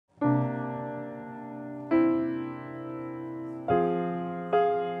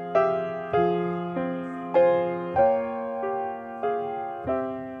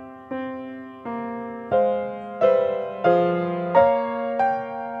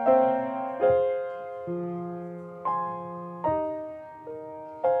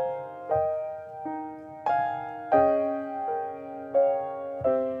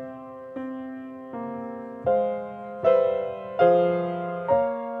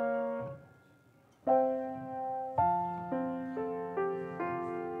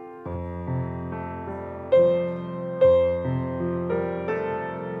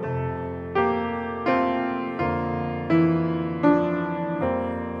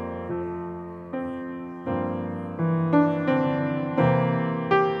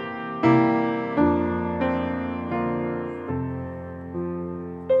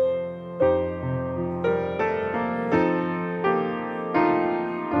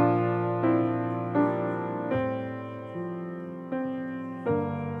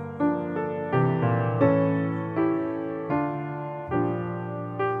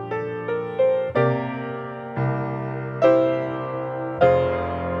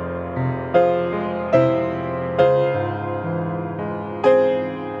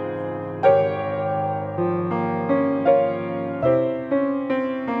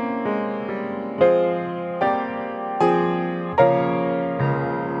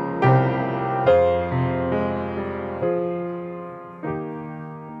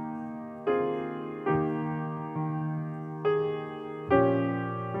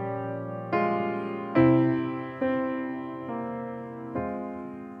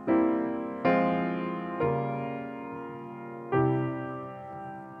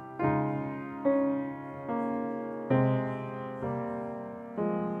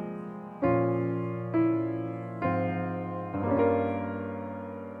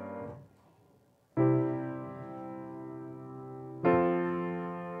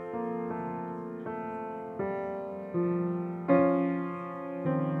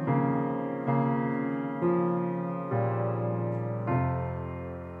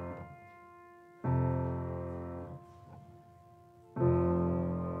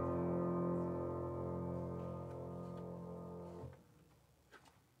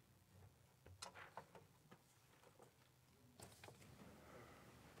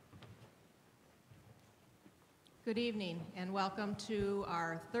Good evening and welcome to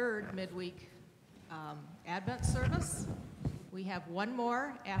our third midweek Advent service. We have one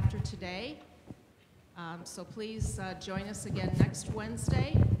more after today, so please join us again next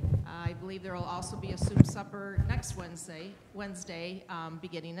Wednesday. I believe there will also be a soup supper next Wednesday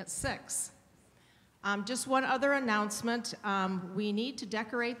beginning at 6. Just one other announcement. We need to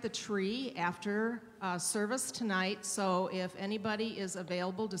decorate the tree after service tonight, so if anybody is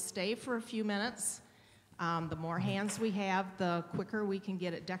available to stay for a few minutes, the more hands we have, the quicker we can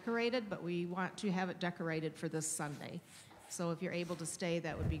get it decorated, but we want to have it decorated for this Sunday. So if you're able to stay,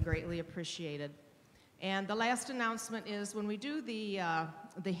 that would be greatly appreciated. And the last announcement is when we do the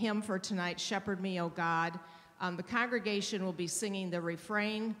hymn for tonight, Shepherd Me, O God, the congregation will be singing the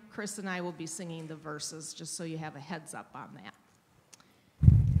refrain. Chris and I will be singing the verses, just so you have a heads up on that.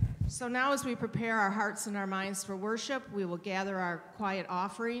 So now as we prepare our hearts and our minds for worship, we will gather our quiet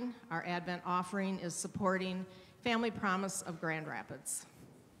offering. Our Advent offering is supporting Family Promise of Grand Rapids.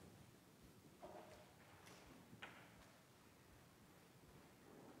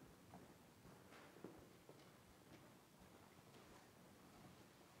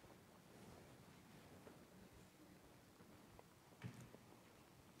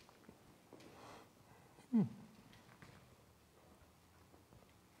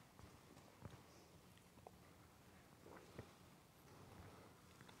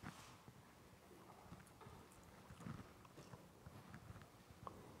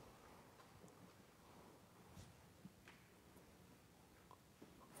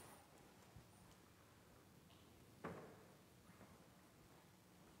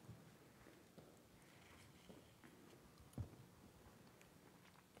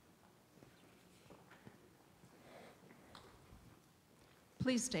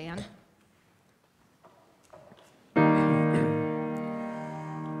 Please stand.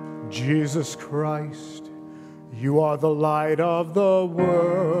 Jesus Christ, you are the light of the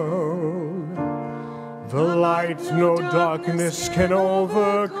world, the light no darkness can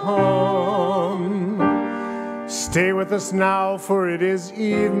overcome. Stay with us now, for it is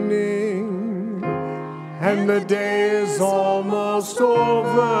evening, and the day is almost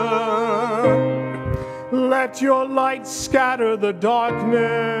over. Let your light scatter the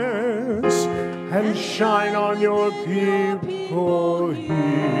darkness and shine on your people here.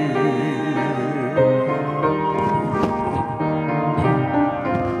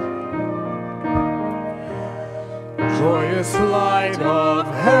 Joyous light of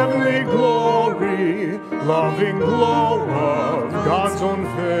heavenly glory, loving glow of God's own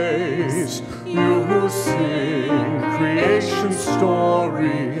face, you who sing creation's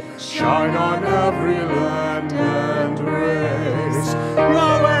story, shine on every land and race.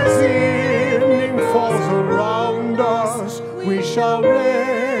 Now as evening falls around us, we shall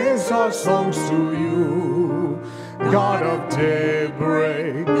raise our songs to you. God of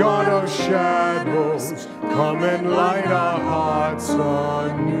daybreak, God of shadows, come and light our hearts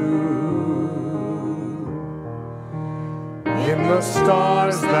anew. In the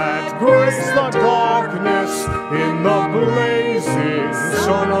stars that grace the darkness, in the blazing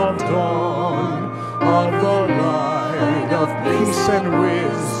sun of dawn, of the light of peace and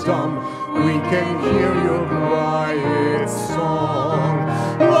wisdom, we can hear your quiet song.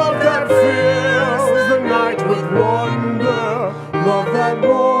 Love that fills the night with wonder, love that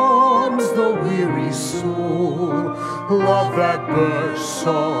warms the weary soul, love that bursts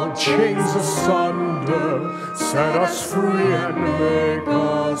all chains asunder, set us free and make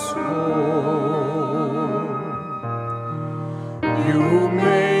us whole. You who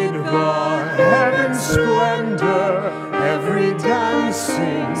made the heaven's splendor, every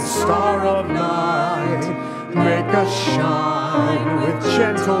dancing star of night, make us shine with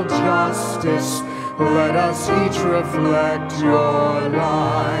gentle justice. Let us each reflect your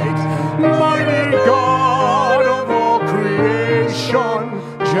light. Mighty God of all creation,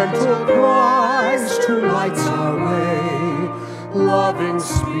 gentle Christ who lights our way, loving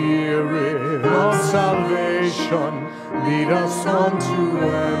Spirit of salvation, lead us on to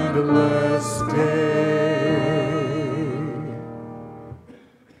endless day.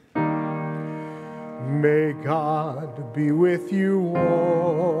 May God be with you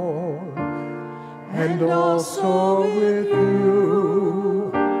all, and also with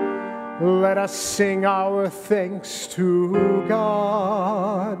you. Let us sing our thanks to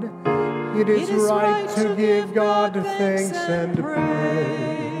God. It is right to give God thanks and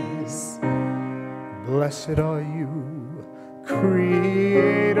praise. Blessed are you,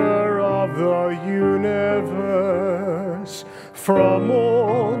 Creator of the universe. From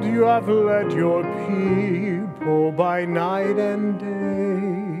old you have led your people by night and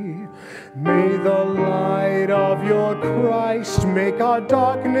day. May the light of your Christ make our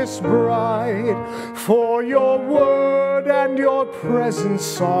darkness bright, for your word and your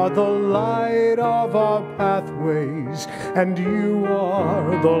presence are the light of our pathways, and you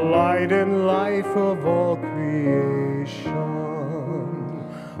are the light and life of all creation.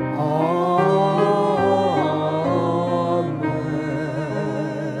 Amen.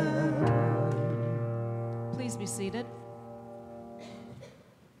 Please be seated.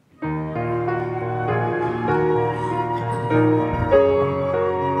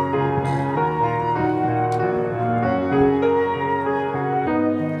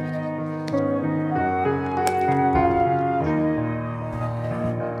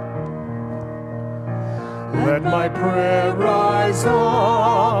 Let my prayer rise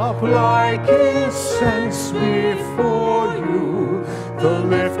up like incense before you, the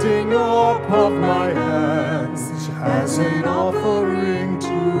lifting up of my hands as an offering to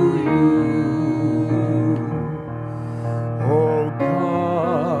you. Oh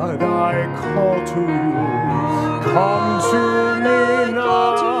God, I call to you, come to me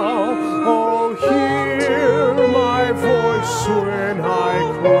now. Oh, hear my voice when I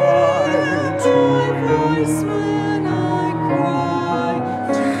cry to you.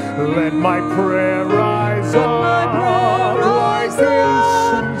 Let my prayer rise up like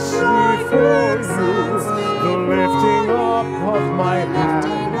incense before you, the lifting up of my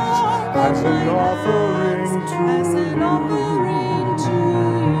hands as an offering to you.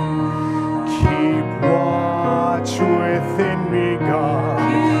 Keep watch within me, God,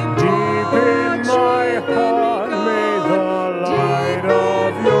 deep in my heart. May the light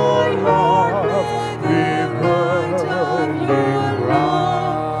of your love be burning bright.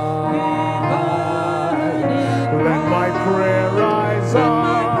 Let my prayer rise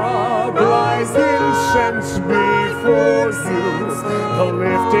up like incense before you, the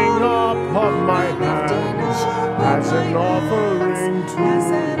lifting up of my hands as an offering to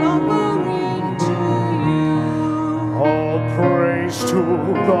you. All praise to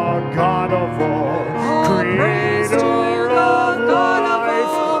the God of all, creator of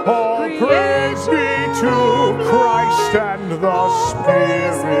life. All praise be to Christ and the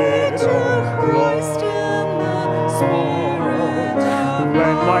Spirit of Christ.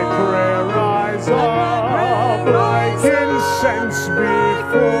 Let my prayer rise up like incense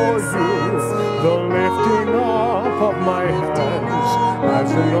before you, the lifting up of my hands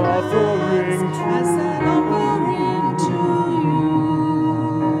as an offering to you.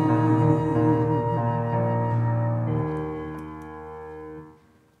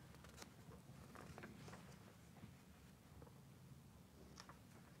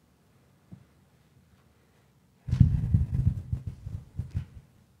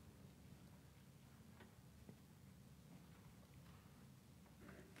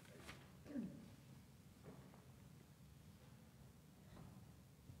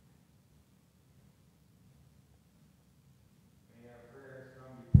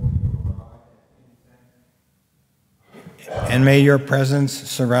 And may your presence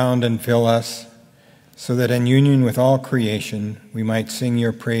surround and fill us, so that in union with all creation we might sing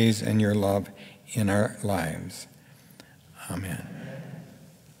your praise and your love in our lives. Amen.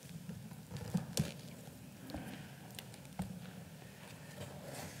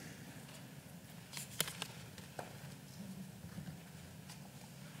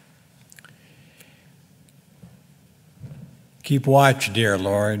 Keep watch, dear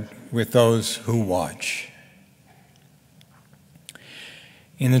Lord, with those who watch.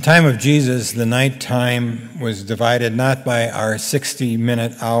 In the time of Jesus, the night time was divided not by our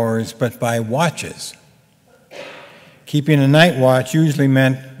 60-minute hours, but by watches. Keeping a night watch usually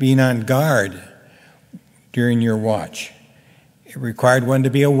meant being on guard during your watch. It required one to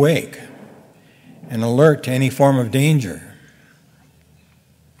be awake and alert to any form of danger.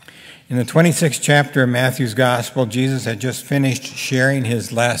 In the 26th chapter of Matthew's Gospel, Jesus had just finished sharing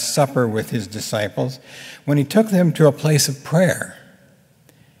his Last Supper with his disciples when he took them to a place of prayer.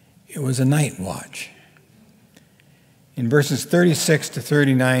 It was a night watch. In verses 36 to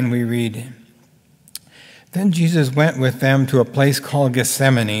 39, we read, "Then Jesus went with them to a place called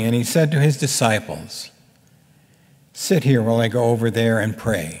Gethsemane, and he said to his disciples, 'Sit here while I go over there and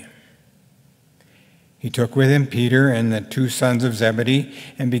pray.' He took with him Peter and the two sons of Zebedee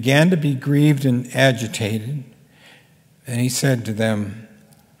and began to be grieved and agitated. Then he said to them,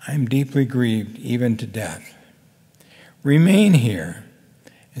 'I am deeply grieved, even to death. Remain here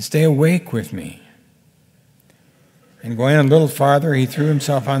and stay awake with me.' And going a little farther, he threw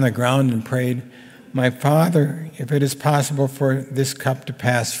himself on the ground and prayed, 'My Father, if it is possible for this cup to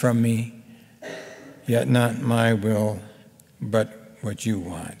pass from me, yet not my will, but what you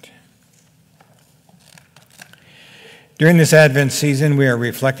want.' During this Advent season, we are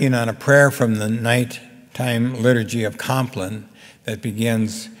reflecting on a prayer from the nighttime liturgy of Compline that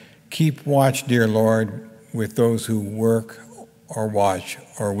begins, "Keep watch, dear Lord, with those who work or watch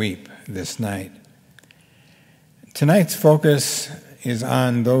or weep this night." Tonight's focus is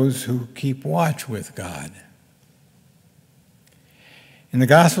on those who keep watch with God. In the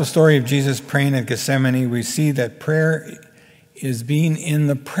gospel story of Jesus praying at Gethsemane, we see that prayer is being in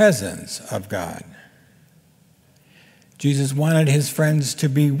the presence of God. Jesus wanted his friends to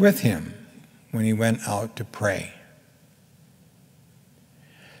be with him when he went out to pray.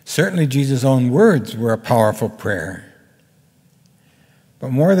 Certainly, Jesus' own words were a powerful prayer.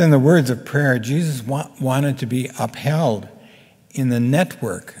 But more than the words of prayer, Jesus wanted to be upheld in the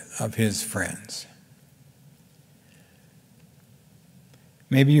network of his friends.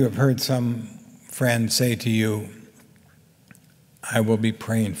 Maybe you have heard some friend say to you, "I will be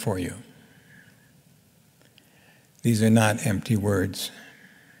praying for you." These are not empty words.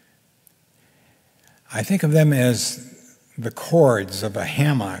 I think of them as the cords of a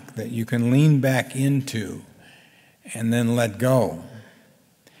hammock that you can lean back into and then let go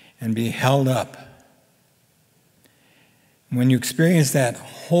and be held up. When you experience that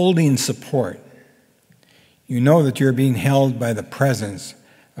holding support, you know that you're being held by the presence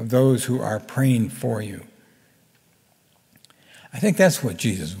of those who are praying for you. I think that's what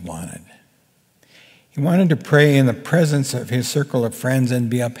Jesus wanted. He wanted to pray in the presence of his circle of friends and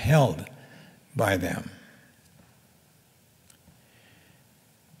be upheld by them.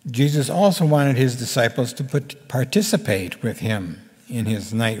 Jesus also wanted his disciples to participate with him in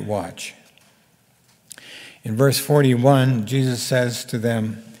his night watch. In verse 41, Jesus says to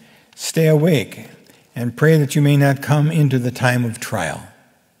them, "Stay awake and pray that you may not come into the time of trial."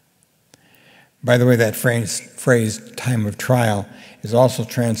 By the way, that phrase, time of trial, is also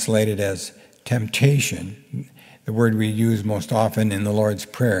translated as temptation, the word we use most often in the Lord's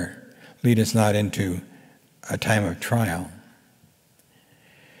Prayer. Lead us not into a time of trial.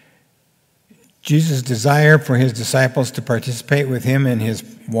 Jesus' desire for his disciples to participate with him in his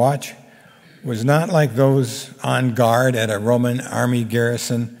watch was not like those on guard at a Roman army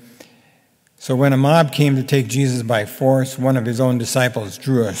garrison. So when a mob came to take Jesus by force, one of his own disciples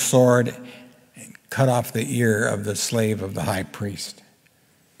drew a sword and cut off the ear of the slave of the high priest.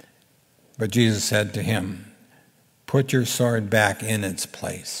 But Jesus said to him, "Put your sword back in its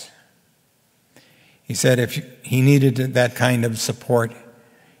place." He said if he needed that kind of support,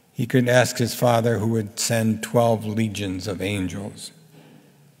 he could ask his Father, who would send 12 legions of angels.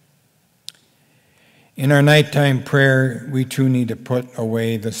 In our nighttime prayer, we too need to put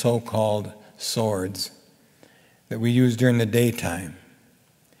away the so-called swords that we use during the daytime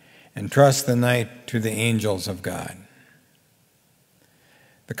and trust the night to the angels of God.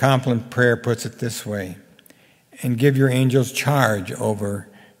 The Compline prayer puts it this way, "And give your angels charge over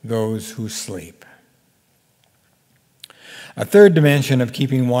those who sleep." A third dimension of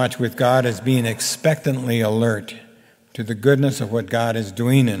keeping watch with God is being expectantly alert to the goodness of what God is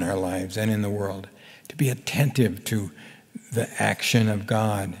doing in our lives and in the world, to be attentive to the action of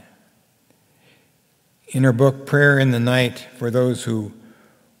God. In her book, Prayer in the Night for Those Who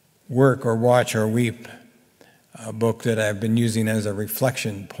Work or Watch or Weep, a book that I've been using as a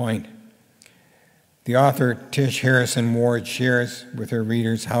reflection point, the author Tish Harrison Ward shares with her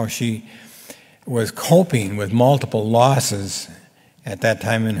readers how she was coping with multiple losses at that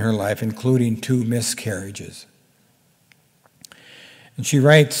time in her life, including 2 miscarriages. And she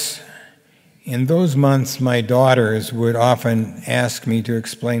writes, "In those months, my daughters would often ask me to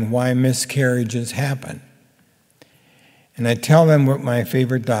explain why miscarriages happen. And I'd tell them what my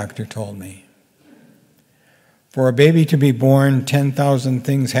favorite doctor told me. For a baby to be born, 10,000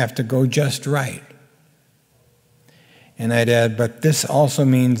 things have to go just right. And I'd add, but this also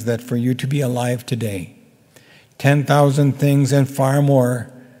means that for you to be alive today, 10,000 things and far more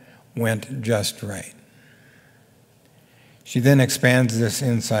went just right." She then expands this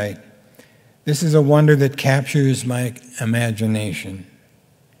insight. "This is a wonder that captures my imagination.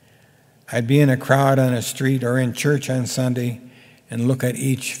 I'd be in a crowd on a street or in church on Sunday and look at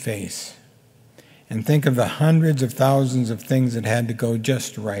each face and think of the hundreds of thousands of things that had to go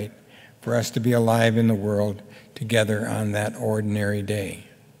just right for us to be alive in the world together on that ordinary day.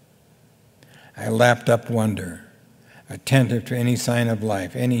 I lapped up wonder, attentive to any sign of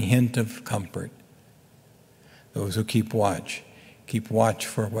life, any hint of comfort. Those who keep watch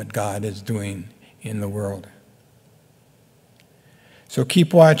for what God is doing in the world. So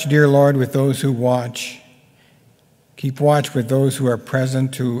keep watch, dear Lord, with those who watch. Keep watch with those who are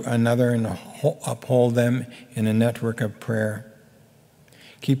present to another and uphold them in a network of prayer.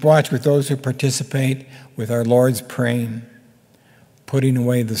 Keep watch with those who participate with our Lord's praying, putting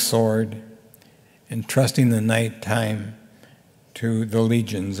away the sword, and trusting the night time to the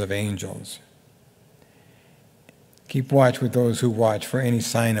legions of angels. Keep watch with those who watch for any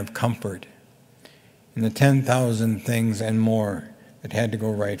sign of comfort in the 10,000 things and more that had to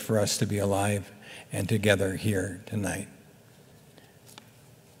go right for us to be alive and together here tonight.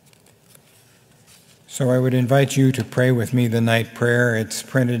 So I would invite you to pray with me the night prayer. It's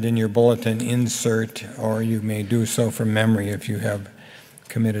printed in your bulletin insert, or you may do so from memory if you have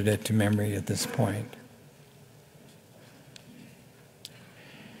committed it to memory at this point.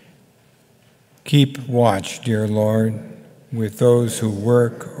 Keep watch, dear Lord, with those who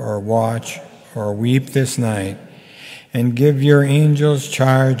work or watch or weep this night, and give your angels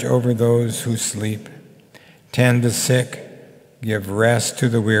charge over those who sleep. Tend the sick, give rest to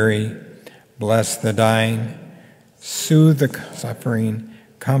the weary, bless the dying, soothe the suffering,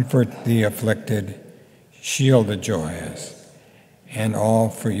 comfort the afflicted, shield the joyous, and all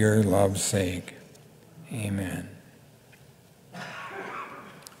for your love's sake. Amen.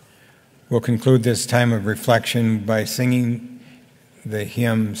 We'll conclude this time of reflection by singing the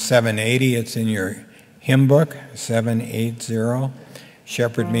hymn 780. It's in your hymn book, 780,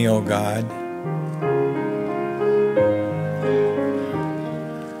 Shepherd Me, O God.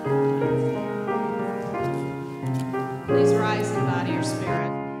 Please rise in body or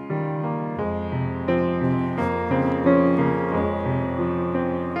spirit.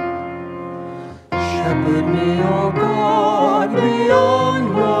 Shepherd me, O God,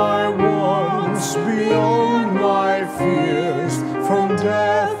 beyond my wants, beyond my fears, from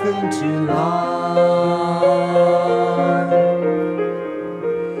death into life.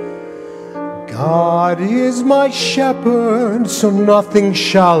 God is my shepherd, so nothing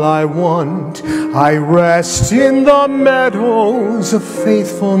shall I want. I rest in the meadows of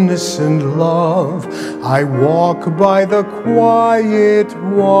faithfulness and love. I walk by the quiet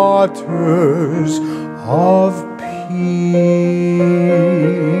waters of peace.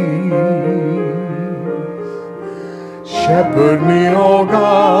 Shepherd me, O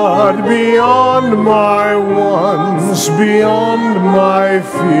God, beyond my wants, beyond my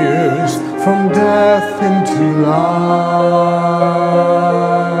fears, from death into life.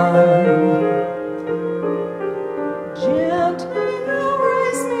 Gently you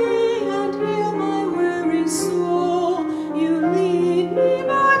raise me and heal my weary soul. You lead me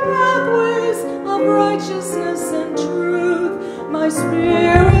by pathways of righteousness and truth. My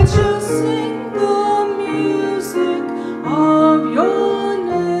spirit shall sing the music of your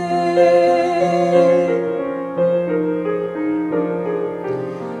name.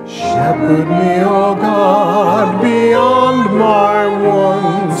 Shepherd me, O God, beyond my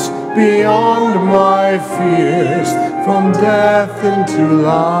wants, beyond my fears, from death into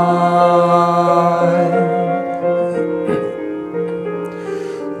life.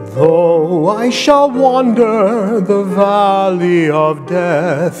 Though I shall wander the valley of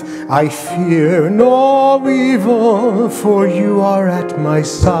death, I fear no evil, for you are at my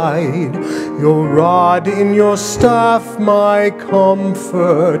side. Your rod and your staff, my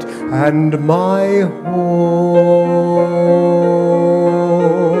comfort and my hope.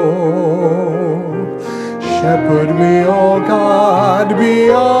 Shepherd me, O God,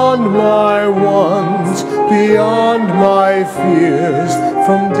 beyond my wants, beyond my fears,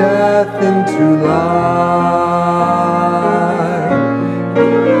 from death into life.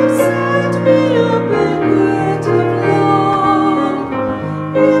 You set me a banquet of love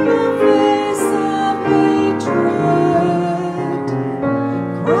in the face of hatred,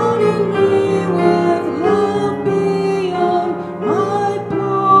 crowning me with love beyond my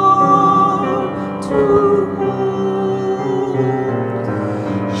power to hold.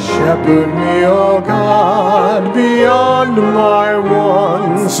 Shepherd me, O God, beyond my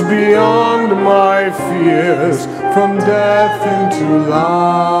wants, beyond my fears, from death into life.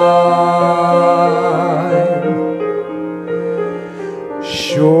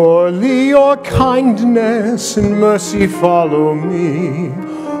 Surely your kindness and mercy follow me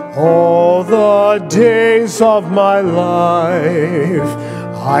all the days of my life.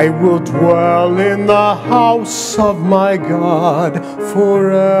 I will dwell in the house of my God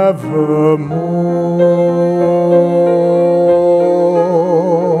forevermore.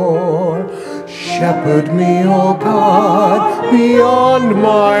 Shepherd me, O God, beyond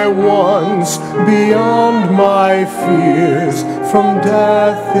my wants, beyond my fears, from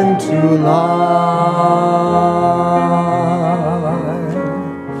death into life.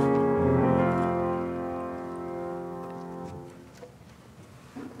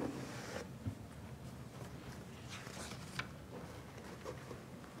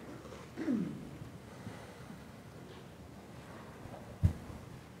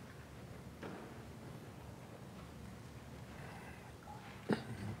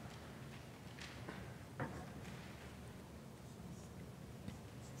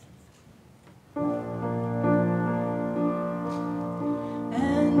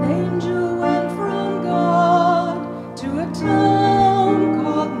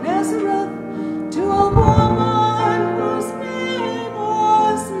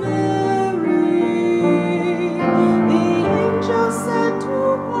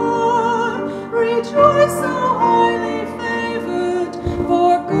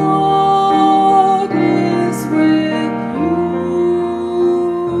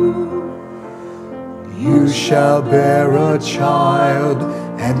 shall bear a child,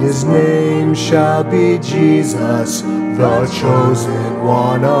 and his name shall be Jesus, the chosen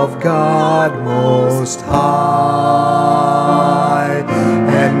one of God Most High.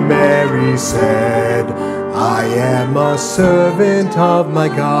 And Mary said, I am a servant of my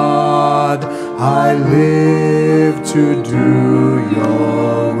God. I live to do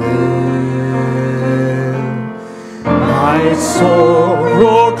your will. My soul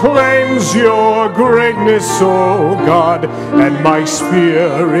proclaims your greatness, O God, and my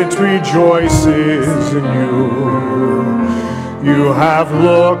spirit rejoices in you. You have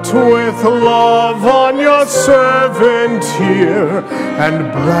looked with love on your servant here,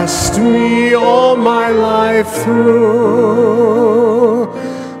 and blessed me all my life through.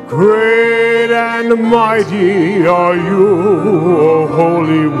 Great and mighty are you, O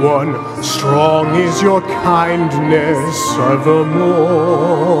Holy One. Strong is your kindness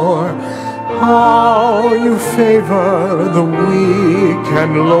evermore. How you favor the weak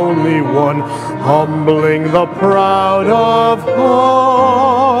and lonely one, humbling the proud of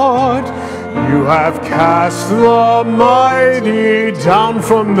heart. You have cast the mighty down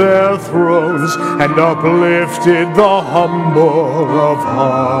from their thrones, and uplifted the humble of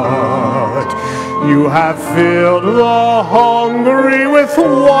heart. You have filled the hungry with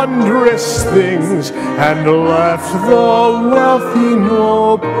wondrous things, and left the wealthy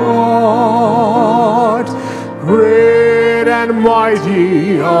no part. Great and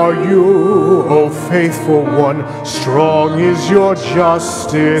mighty are you, O faithful one. Strong is your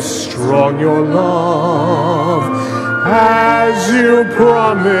justice, strong your love. As you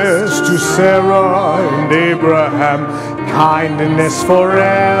promised to Sarah and Abraham, kindness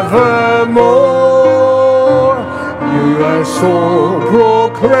forevermore. Your soul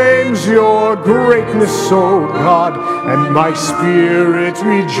proclaims your greatness, O God, and my spirit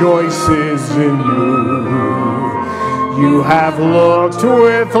rejoices in you. You have looked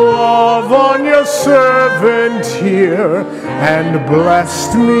with love on your servant here, and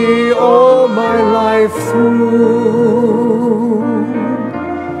blessed me all my life through.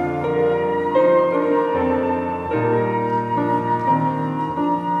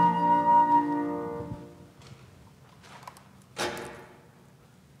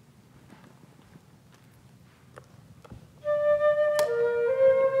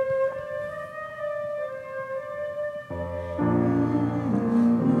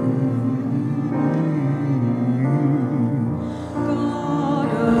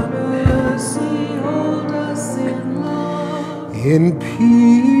 In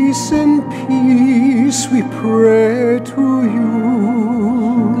peace we pray to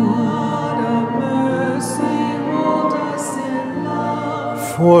you. God of mercy, hold us in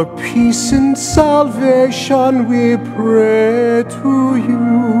love. For peace and salvation we pray to you.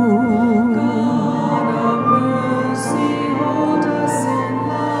 God of mercy, hold us in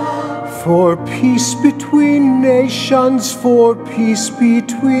love. For peace between nations, for peace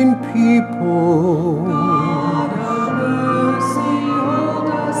between people.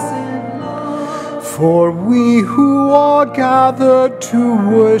 For we who are gathered to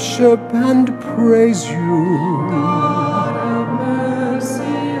worship and praise you. God of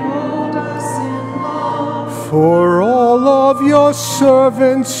mercy, hold us in love. For all of your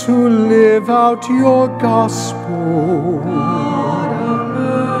servants who live out your gospel. God of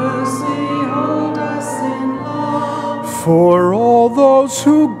mercy, hold us in love. For all those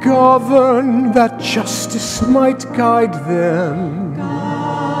who govern, that justice might guide them.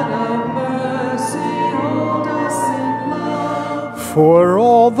 For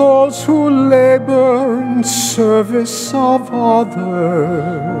all those who labor in service of others.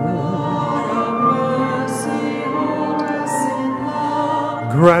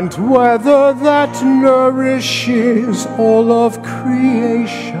 Grant weather that nourishes all of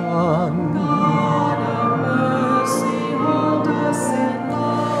creation.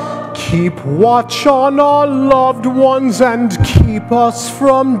 Keep watch on our loved ones and keep us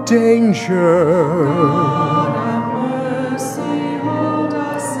from danger.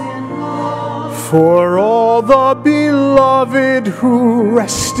 For all the beloved who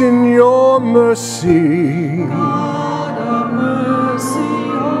rest in your mercy. God of mercy,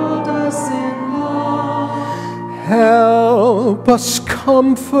 hold us in love. Help us,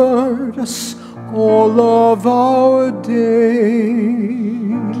 comfort us all of our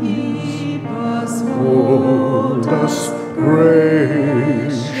days. Keep us, Hold us,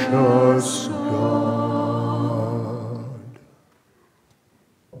 gracious God.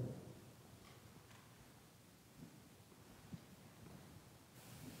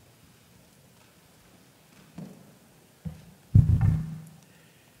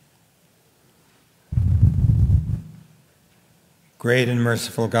 Great and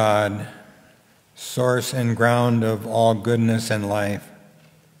merciful God, source and ground of all goodness and life,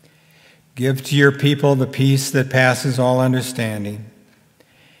 give to your people the peace that passes all understanding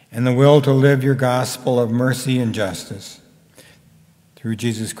and the will to live your gospel of mercy and justice. Through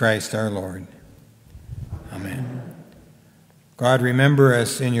Jesus Christ our Lord. Amen. God, remember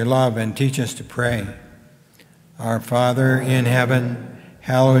us in your love and teach us to pray. Our Father in heaven,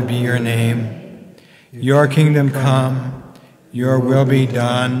 hallowed be your name. Your kingdom come. Your will be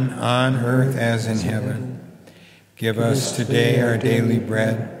done on earth as in heaven. Give us today our daily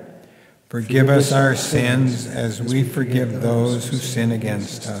bread. Forgive us our sins as we forgive those who sin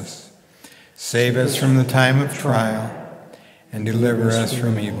against us. Save us from the time of trial and deliver us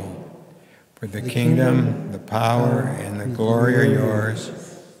from evil. For the kingdom, the power, and the glory are yours,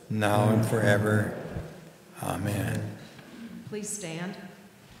 now and forever. Amen. Please stand.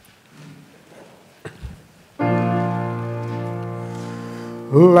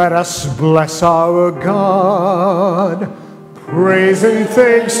 Let us bless our God, praise and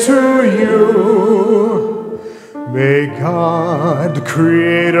thanks to you. May God,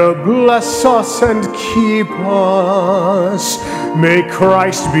 Creator, bless us and keep us. May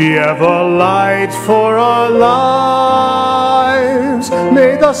Christ be ever light for our lives.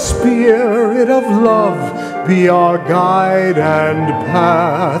 May the Spirit of love be our guide and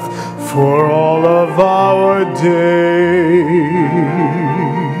path for all of our days.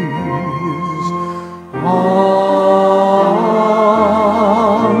 Amen.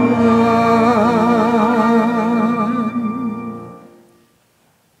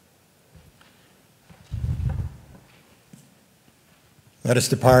 Let us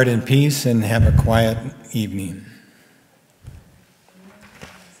depart in peace and have a quiet evening.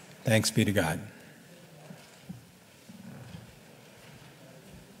 Thanks be to God.